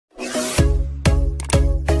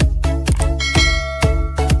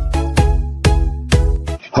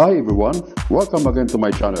Hi everyone! Welcome again to my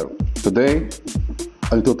channel. Today,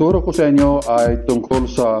 ang tuturo ko sa inyo ay tungkol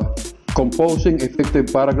sa composing effective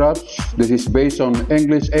paragraphs. This is based on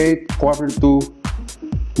English 8, Quarter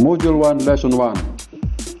 2, Module 1, Lesson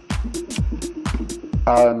 1.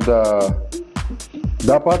 And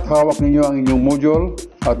dapat hawak ninyo ang inyong module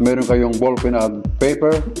at meron kayong ballpen at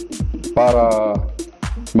paper para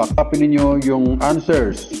makapin ninyo yung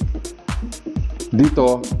answers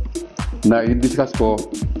dito na i-discuss ko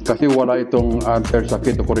kasi wala itong answer sa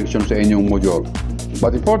keto correction sa inyong module.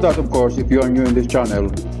 But before that, of course, if you are new in this channel,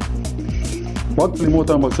 huwag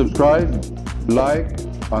kalimutan mag-subscribe, like,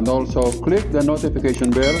 and also click the notification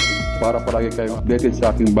bell para palagi kayong updated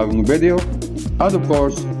sa aking bagong video. And of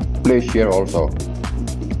course, please share also.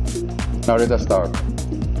 Now let us start.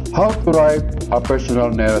 How to write a personal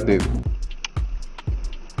narrative.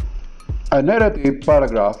 A narrative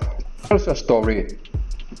paragraph tells a story.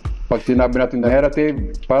 Pag sinabi natin na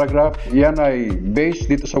narrative paragraph, yan ay based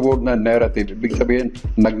dito sa word na narrative. Ibig sabihin,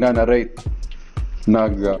 nagna-narrate,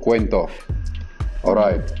 nagkwento.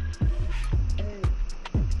 Alright.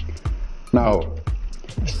 Now,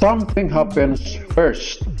 something happens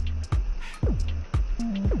first,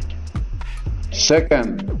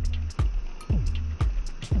 second,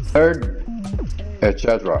 third,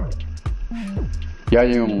 etc.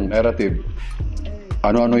 Yan yung narrative.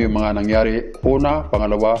 Ano-ano yung mga nangyari, una,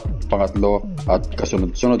 pangalawa, pangatlo, at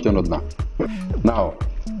kasunod-sunod na. Now,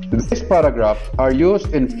 these paragraphs are used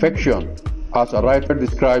in fiction as a writer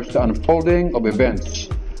describes the unfolding of events,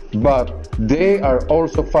 but they are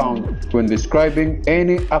also found when describing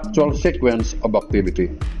any actual sequence of activity.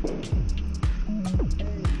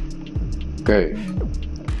 Okay.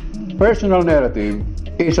 Personal narrative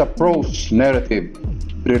is a prose narrative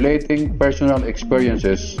relating personal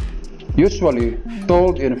experiences, usually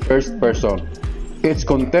told in first person. Its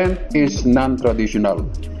content is non-traditional.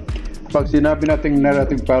 Pag sinabi nating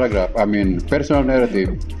narrative paragraph, personal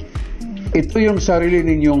narrative, ito yung sarili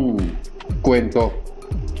ninyong kwento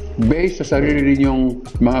based sa sarili ninyong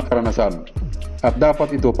mga karanasan. At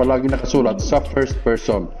dapat ito palagi nakasulat sa first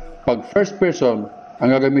person. Pag first person ang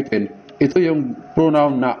gagamitin, ito yung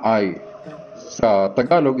pronoun na I. Sa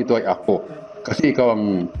Tagalog, ito ay ako. Kasi ikaw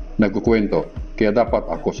ang nagkukwento. Kaya dapat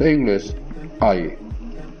ako. Sa English, I.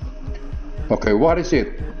 Okay, what is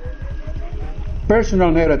it?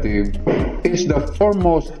 Personal narrative is the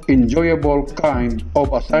foremost enjoyable kind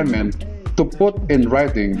of assignment to put in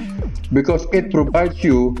writing because it provides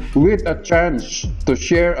you with a chance to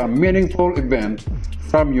share a meaningful event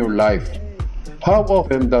from your life. How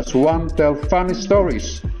often does one tell funny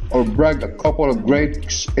stories or brag a couple of great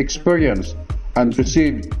experience and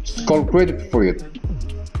receive sole credit for it?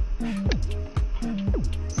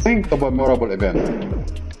 Think of a memorable event.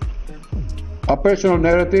 A personal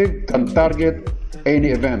narrative can target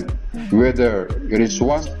any event, whether it is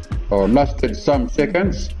one or lasted some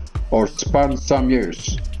seconds or spanned some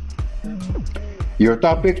years. Your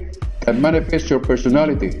topic can manifest your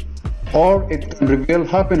personality, or it can reveal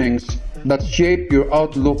happenings that shape your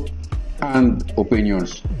outlook and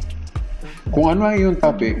opinions. Kung ano ang iyong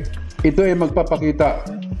topic, ito ay magpapakita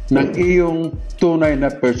ng iyong tunay na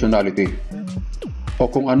personality o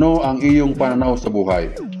kung ano ang iyong pananaw sa buhay.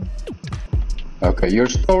 Okay, your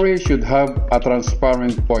story should have a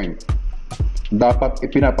transparent point. Dapat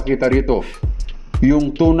ipinapakita rito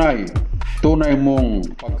yung tunay mong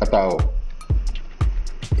pagkatao.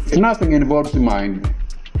 If nothing involves the mind,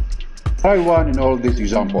 try one in all these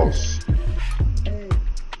examples.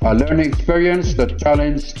 A learning experience that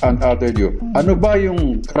challenged and altered you. Ano ba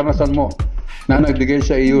yung karanasan mo na nagbigay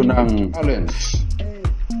sa iyo ng challenge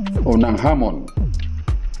o ng hamon?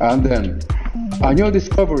 And then, a new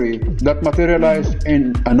discovery that materialized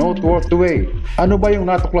in a noteworthy way. Ano ba yung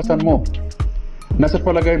natuklasan mo? Nasa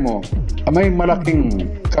palagay mo, may malaking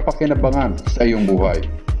kapakinabangan sa iyong buhay.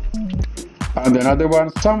 And another one,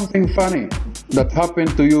 something funny that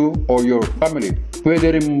happened to you or your family.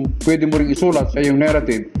 Pwede mo rin isulat sa iyong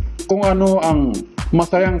narrative kung ano ang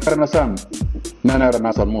masayang karanasan na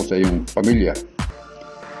naranasan mo sa iyong pamilya.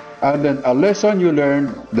 And then, a lesson you learned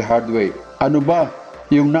the hard way. Ano ba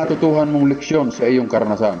yung natutuhan mong leksyon sa iyong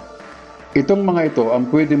karanasan? Itong mga ito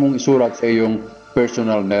ang pwede mong isulat sa iyong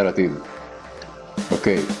personal narrative.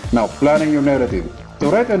 Okay, now planning your narrative.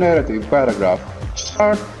 To write a narrative paragraph,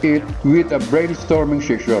 start it with a brainstorming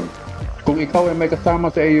session. Kung ikaw ay may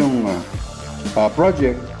kasama sa iyong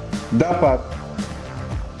project, dapat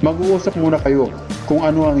mag-uusap muna kayo kung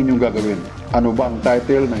ano ang inyong gagawin. Ano ba ang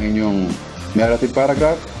title ng inyong narrative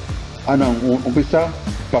paragraph? Ano ang umpisa,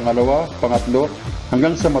 pangalawa, pangatlo,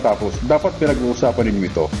 hanggang sa matapos. Dapat pinag-uusapan ninyo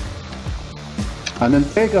ito. And then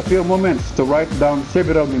take a few moments to write down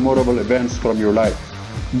several memorable events from your life.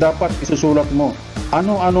 Dapat isusulat mo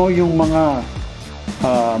ano-ano yung mga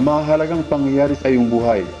mahalagang pangyayari sa iyong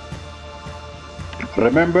buhay.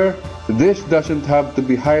 Remember, this doesn't have to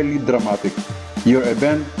be highly dramatic. Your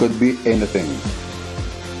event could be anything.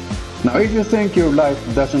 Now, if you think your life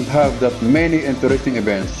doesn't have that many interesting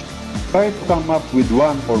events, try to come up with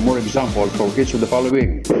one or more examples for each of the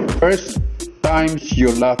following. First, times you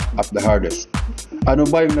laugh at the hardest. Ano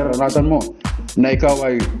ba yung naranasan mo na ikaw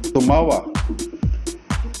ay tumawa?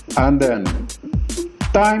 And then,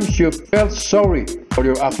 times you felt sorry for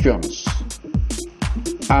your actions.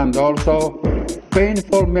 And also,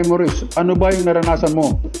 painful memories. Ano ba yung naranasan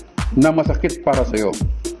mo na masakit para sa'yo?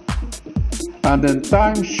 And then,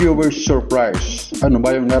 times you were surprised. Ano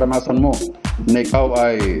ba yung naranasan mo na ikaw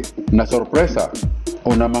ay nasorpresa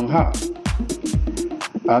o namangha?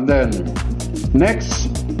 And then,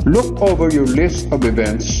 next, look over your list of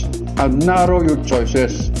events and narrow your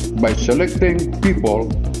choices by selecting people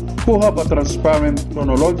who have a transparent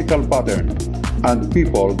chronological pattern and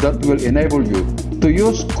people that will enable you to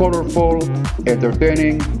use colorful,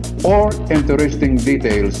 entertaining, or interesting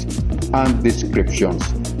details and descriptions.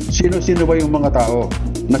 Sino-sino ba yung mga tao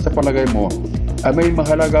na sa palagay mo ay may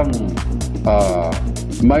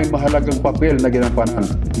mahalagang papel na ginampanan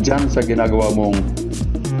dyan sa ginagawa mong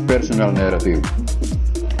personal narrative?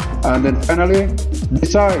 And then finally,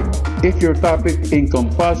 decide if your topic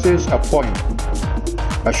encompasses a point.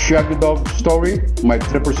 A shaggy dog story might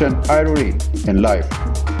represent irony in life,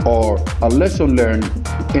 or a lesson learned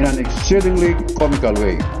in an exceedingly comical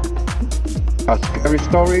way. A scary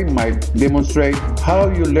story might demonstrate how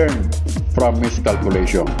you learn from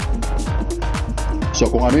miscalculation. So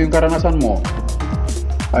kung ano yung karanasan mo,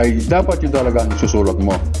 ay dapat yung talagang isusulat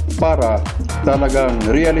mo para talagang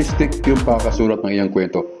realistic yung pagkasulat ng iyong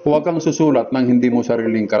kwento. Huwag kang susulat ng hindi mo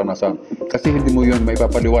sariling karanasan kasi hindi mo yun may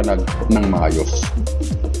papaliwanag ng maayos.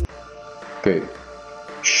 Okay.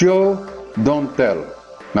 Show, don't tell.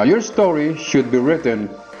 Now your story should be written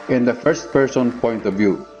in the first person point of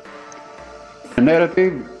view. The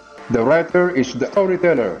narrative, the writer is the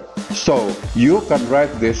storyteller, so you can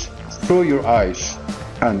write this through your eyes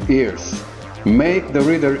and ears. Make the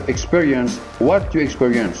reader experience what you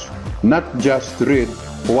experience, not just read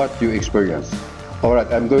what you experience.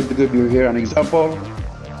 Alright, I'm going to give you here an example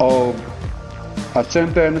of a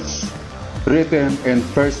sentence written in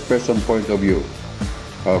first person point of view.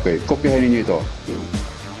 Okay, kopyahin ninyo ito.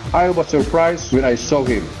 I was surprised when I saw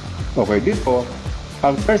him. Okay, dito,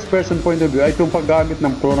 ang first person point of view ay itong paggamit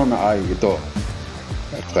ng pronoun na I, ito.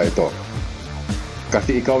 At ito.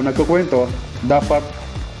 Kasi ikaw nagkukwento, dapat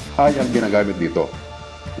I ang ginagamit dito.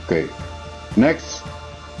 Okay. Next,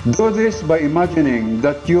 do this by imagining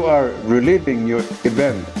that you are reliving your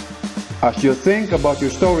event. As you think about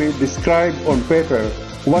your story, describe on paper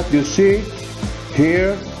what you see,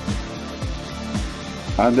 hear,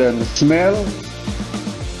 and then smell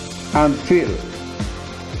and feel.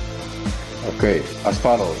 Okay, as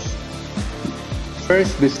follows.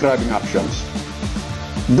 First, describing actions.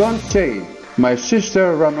 Don't say, my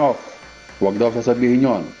sister ran off. Huwag daw sasabihin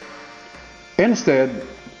yon. Instead,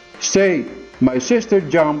 say, my sister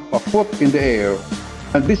jumped a foot in the air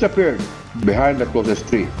and disappeared behind the closest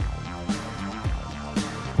tree.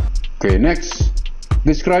 Okay, next.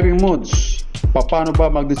 Describing moods. Paano ba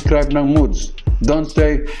mag-describe ng moods? Don't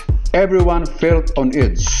say, everyone felt on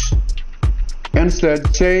edge. Instead,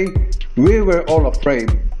 say, we were all afraid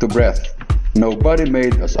to breath. Nobody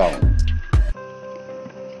made a sound.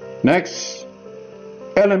 Next,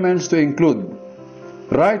 elements to include.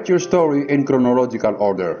 Write your story in chronological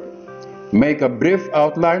order. Make a brief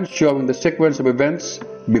outline showing the sequence of events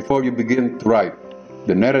before you begin to write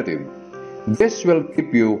the narrative. This will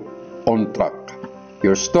keep you on track.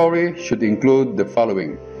 Your story should include the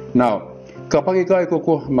following. Now, kapag ikaw ay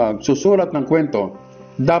magsusulat ng kwento,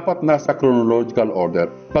 dapat nasa chronological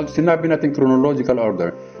order. Pag sinabi natin chronological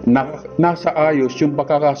order, nasa ayos yung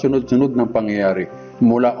pagkakasunod-sunod ng pangyayari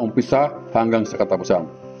mula umpisa hanggang sa katapusan.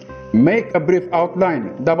 Make a brief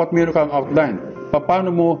outline. Dapat meron kang outline. Paano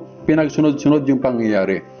mo pinagsunod-sunod yung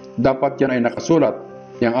pangyayari? Dapat yan ay nakasulat,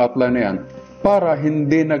 yung outline na yan, para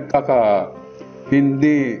hindi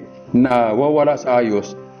nawawala sa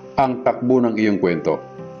ayos ang takbo ng iyong kwento.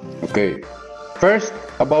 Okay. First,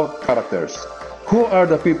 about characters. Who are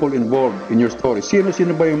the people involved in your story?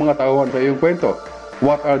 Sino-sino ba yung mga tauhan sa iyong kwento?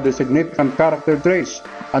 What are the significant character traits?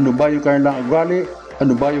 Ano ba yung kanilang ugali?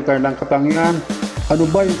 Ano ba yung kanilang katangian? Ano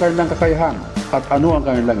ba yung kanilang kakayahan? At ano ang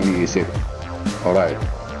kanilang iniisip? Alright.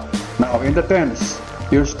 Now, in the tense,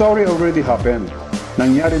 your story already happened.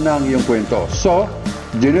 Nangyari na ang iyong kwento. So,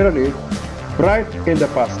 generally, Write in the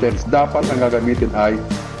past tense. Dapat ang gagamitin ay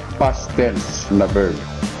past tense na verb.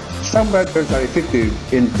 Some writers are effective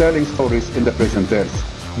in telling stories in the present tense,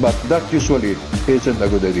 but that usually isn't a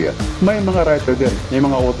good idea. May mga writer din, may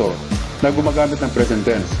mga author na gumagamit ng present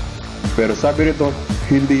tense. Pero sabi rito,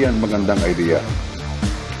 hindi yan magandang idea.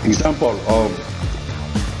 Example of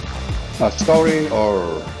a story or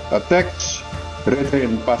a text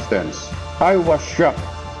written in past tense. I was shocked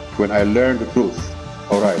when I learned the truth.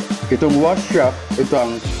 Alright, itong was shocked, ito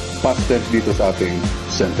ang past tense dito sa ating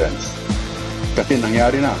sentence. Kasi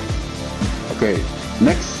nangyari na. Okay,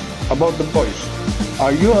 next, about the voice.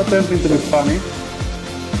 Are you attempting to be funny,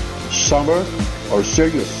 somber, or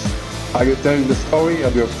serious? Are you telling the story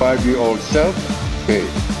of your 5-year-old self? Okay.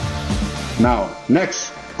 Now,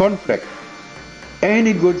 next, conflict.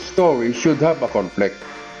 Any good story should have a conflict,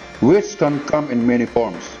 which can come in many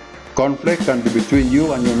forms. Conflict can be between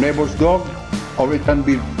you and your neighbor's dog, or it can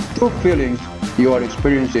be two feelings you are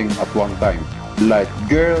experiencing at one time, like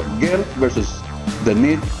guilt versus the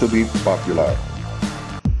need to be popular.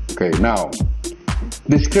 Okay, now,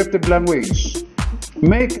 descriptive language.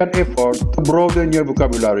 Make an effort to broaden your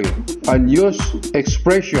vocabulary and use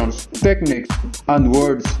expressions, techniques, and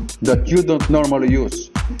words that you don't normally use.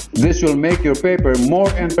 This will make your paper more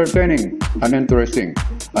entertaining and interesting,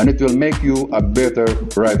 and it will make you a better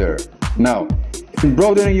writer. Now, in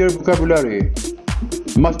broadening your vocabulary,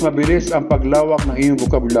 mas mabilis ang paglawak ng iyong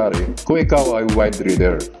vocabulary kung ikaw ay wide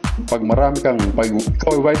reader. Pag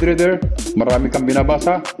ikaw ay wide reader, marami kang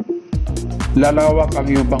binabasa, lalawak ang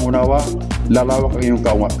iyong pangunawa, lalawak ang iyong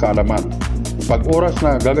kaalaman. Pag oras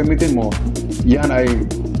na gagamitin mo, yan ay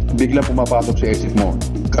biglang pumapasok sa isip mo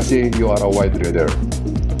kasi you are a wide reader.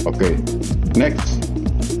 Okay, next.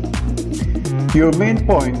 Your main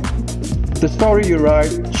point, the story you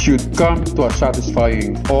write should come to a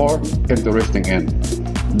satisfying or interesting end.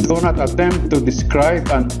 Do not attempt to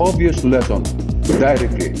describe an obvious lesson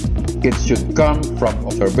directly. It should come from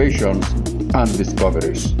observations and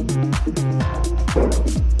discoveries.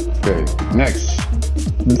 Okay, next.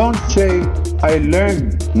 Don't say, I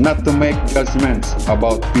learned not to make judgments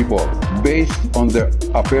about people based on their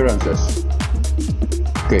appearances.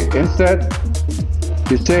 Okay, instead,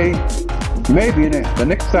 you say, maybe the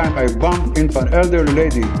next time I bump into an elderly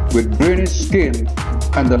lady with greenish skin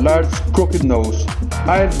and a large crooked nose,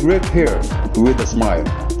 I'll greet her with a smile,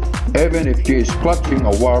 even if she is clutching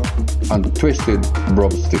a warped and twisted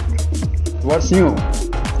broomstick. What's new?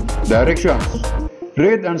 Directions.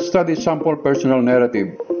 Read and study sample personal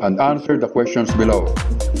narrative and answer the questions below.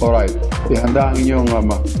 Alright, ihanda ang inyong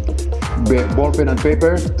ballpen and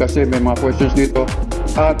paper kasi may mga questions dito.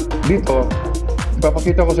 At dito,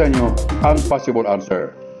 ipapakita ko sa inyo ang possible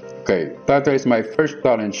answer. Okay, that is my first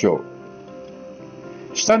talent show.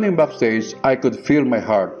 Standing backstage, I could feel my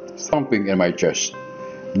heart thumping in my chest.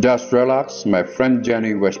 Just relax, my friend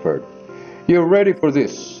Jenny whispered. You're ready for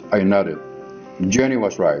this? I nodded. Jenny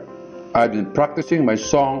was right. I'd been practicing my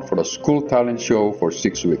song for the school talent show for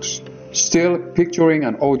 6 weeks. Still, picturing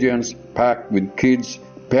an audience packed with kids,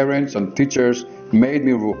 parents, and teachers made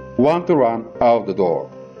me want to run out the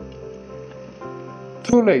door.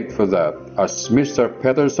 Too late for that, as Mr.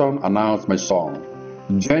 Peterson announced my song.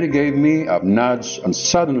 Jenny gave me a nudge, and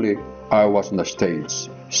suddenly I was on the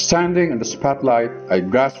stage. Standing in the spotlight, I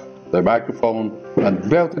grasped the microphone and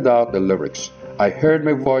belted out the lyrics. I heard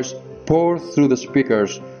my voice pour through the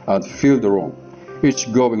speakers and filled the room. It's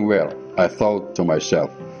going well, I thought to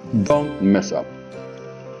myself. Don't mess up.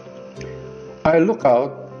 I looked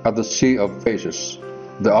out at the sea of faces.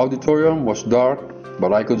 The auditorium was dark,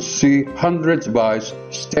 but I could see hundreds of eyes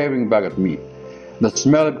staring back at me. The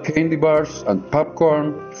smell of candy bars and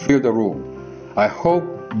popcorn filled the room. I hope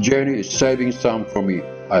Jenny is saving some for me,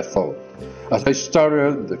 I thought, as I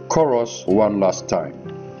started the chorus one last time.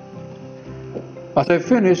 As I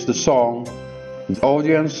finished the song, the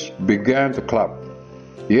audience began to clap.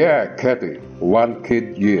 Yeah, Kathy, one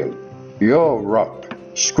kid yelled. Yo, rock,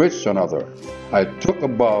 screeched another. I took a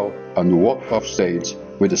bow and walked off stage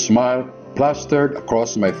with a smile plastered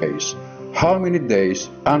across my face. How many days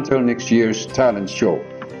until next year's talent show?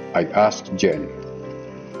 I asked Jenny.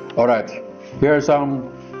 Alright, here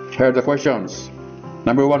are the questions.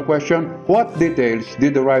 Number 1 question, what details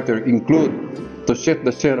did the writer include to set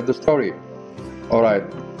the scene of the story? Alright,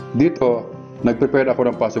 dito, nag-prepare ako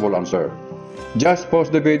ng possible answer. Just pause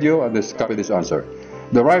the video and just copy this answer.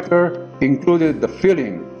 The writer included the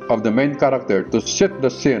feeling of the main character to set the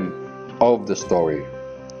scene of the story.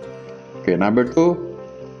 Okay, number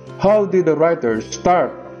 2, how did the writer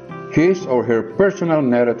start his or her personal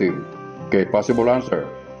narrative? Okay, possible answer.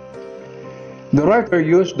 The writer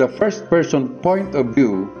used the first-person point of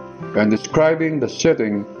view and describing the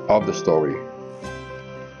setting of the story.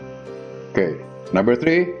 Okay, number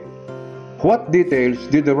 3. What details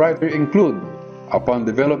did the writer include upon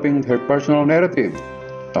developing her personal narrative?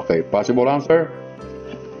 Okay, possible answer.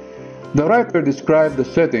 The writer described the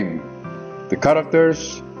setting, the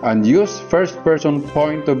characters, and used first-person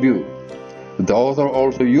point of view. The author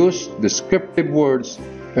also used descriptive words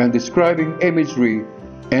and describing imagery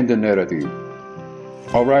in the narrative.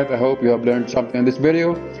 Alright, I hope you have learned something in this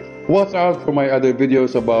video. Watch out for my other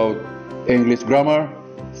videos about English grammar.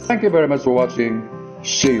 Thank you very much for watching.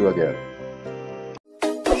 See you again.